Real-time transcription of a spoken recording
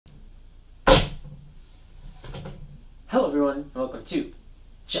everyone, and welcome to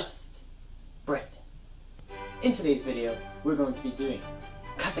Just Bread. In today's video, we're going to be doing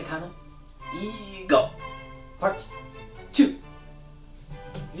Katakana Ego Part 2.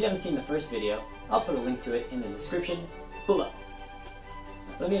 If you haven't seen the first video, I'll put a link to it in the description below.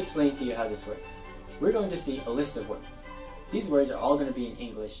 Let me explain to you how this works. We're going to see a list of words. These words are all going to be in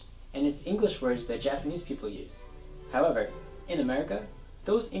English, and it's English words that Japanese people use. However, in America,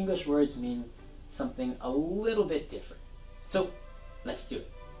 those English words mean something a little bit different. So, let's do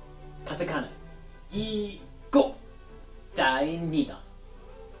it. Katakana Ego 第2弾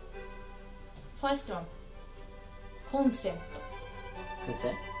First one. Consent.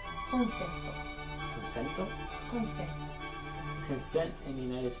 Consent? Consent. Consento? Consent. Consent in the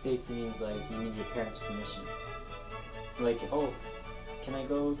United States means like you need your parents' permission. Like, oh, can I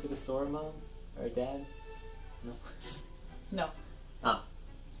go to the store, mom? Or dad? No. No. Ah.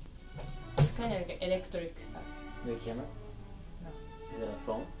 It's kind of like an electric stuff. The camera? No. Is it a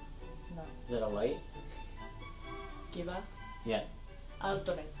phone? No. Is it a light? Give up. Yeah.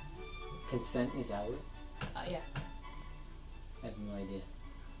 Outlet. Consent is outlet? Yeah. I have no idea.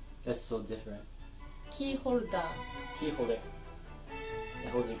 That's so different. Key holder. Key holder. It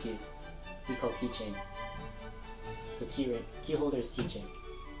holds your keys. We call keychain. So key holder is keychain.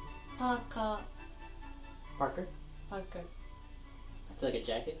 Parker. Parker? Parker. It's like a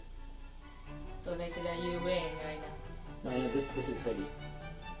jacket? So like that you're wearing right now. No, this is hoodie.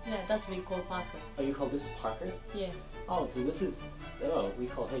 Yeah, that's what we call Parker. Oh, you call this Parker? Yes. Oh, so this is... Oh, we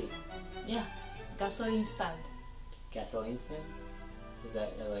call hoodie. Yeah. Gasoline stand. Gasoline stand? Is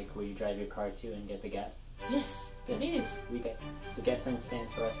that like where you drive your car to and get the gas? Yes, Yes. it is. We get... So gasoline stand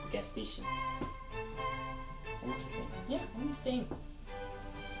for us is gas station. Almost the same. Yeah, almost same.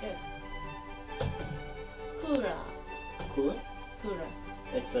 Good. Cooler. Cooler? Cooler.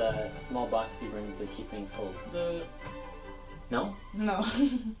 It's a small box you bring to keep things cold. The... No? No.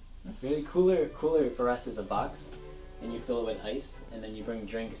 Really? Cooler for us is a box, and you fill it with ice, and then you bring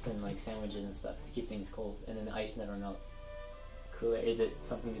drinks and like sandwiches and stuff to keep things cold, and then the ice never melts. Cooler, is it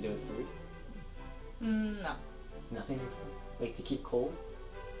something to do with food? No. Nothing to do with food? Like to keep cold?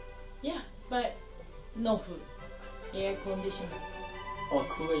 Yeah, but no food. Air conditioner. Oh,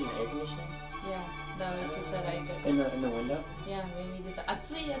 cooler is an air conditioner? Yeah, that we put like In the window? yeah, when we do the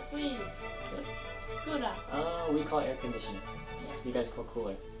熱い熱い cooler. Oh, we call it air conditioner. Yeah. You guys call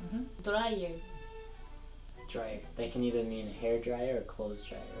cooler. Dryer. Dryer. That can either mean hair dryer or clothes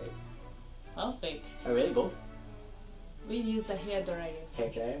dryer, right? Perfect. Oh, really? Both? We use a hair dryer. Hair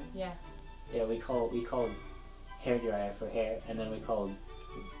dryer? Yeah. Yeah, we call hair dryer for hair, and then we call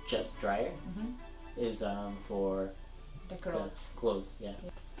just dryer is for The clothes. the clothes. Yeah.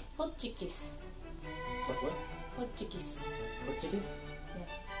 Hot chickies. What? Hot chickies. What chickens?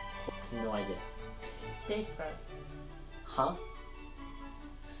 Yes. No idea. Stapler. Huh?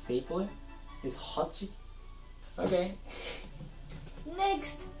 Stapler? Is hot chick? Okay.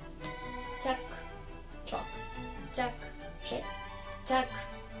 Next. Chuck. Chalk. Chuck. Check. Chuck.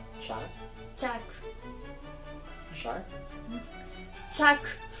 Shark. Chuck. Shark. Chuck.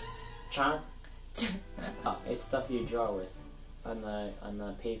 Chalk. Oh, it's stuff you draw with on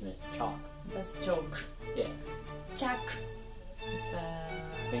the pavement. Chalk. That's joke. Yeah. Chuck. It's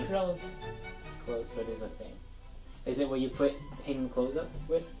Thing? clothes. It's clothes. So it is a thing. Is it what you hang clothes up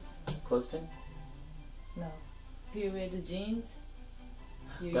with? Clothespin? No. If you wear the jeans,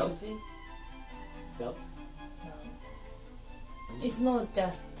 you Belt? use it. Belt? No. It's not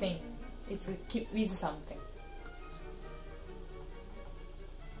just thing. It's keep with something.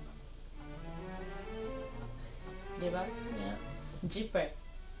 Lever. Yeah. Zipper.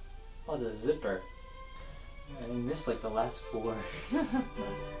 Oh, the zipper. I missed like the last 4.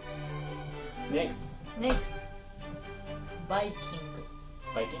 Next. Next. Biking.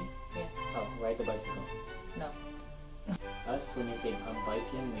 Biking? Yeah. Oh, ride the bicycle. No. Us, when you say I'm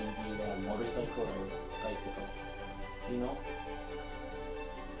biking, means you either have motorcycle or bicycle. Do you know?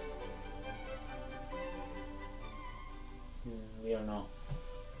 We don't know.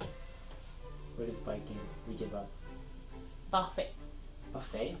 What is biking? We give up. Buffet.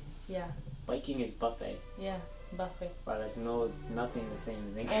 Buffet? Yeah. Biking is buffet. Yeah. Buffet. Wow, that's nothing the same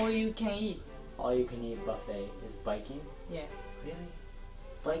as English. All you can eat. All you can eat buffet is biking? Yes. Really?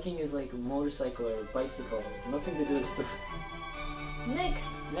 Biking is like motorcycle or bicycle. Nothing to do with... Next.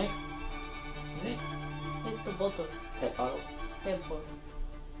 Next. Pet bottle. Pet bottle. Pet bottle.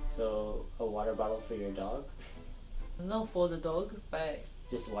 So, a water bottle for your dog? Not for the dog, but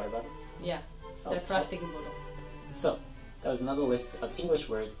Just a water bottle? yeah. Oh, The plastic bottle. So, that was another list of English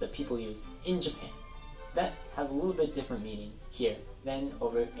words that people use in Japan that have a little bit different meaning here than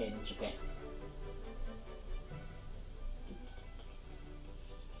over in Japan.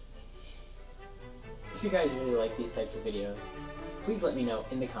 If you guys really like these types of videos, please let me know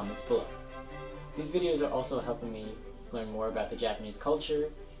in the comments below. These videos are also helping me learn more about the Japanese culture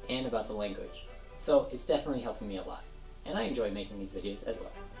and about the language, so it's definitely helping me a lot, and I enjoy making these videos as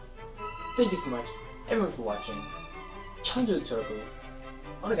well. Thank you so much, everyone, for watching. Chandu Turku,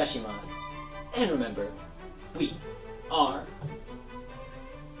 onegaishimasu, and remember, we are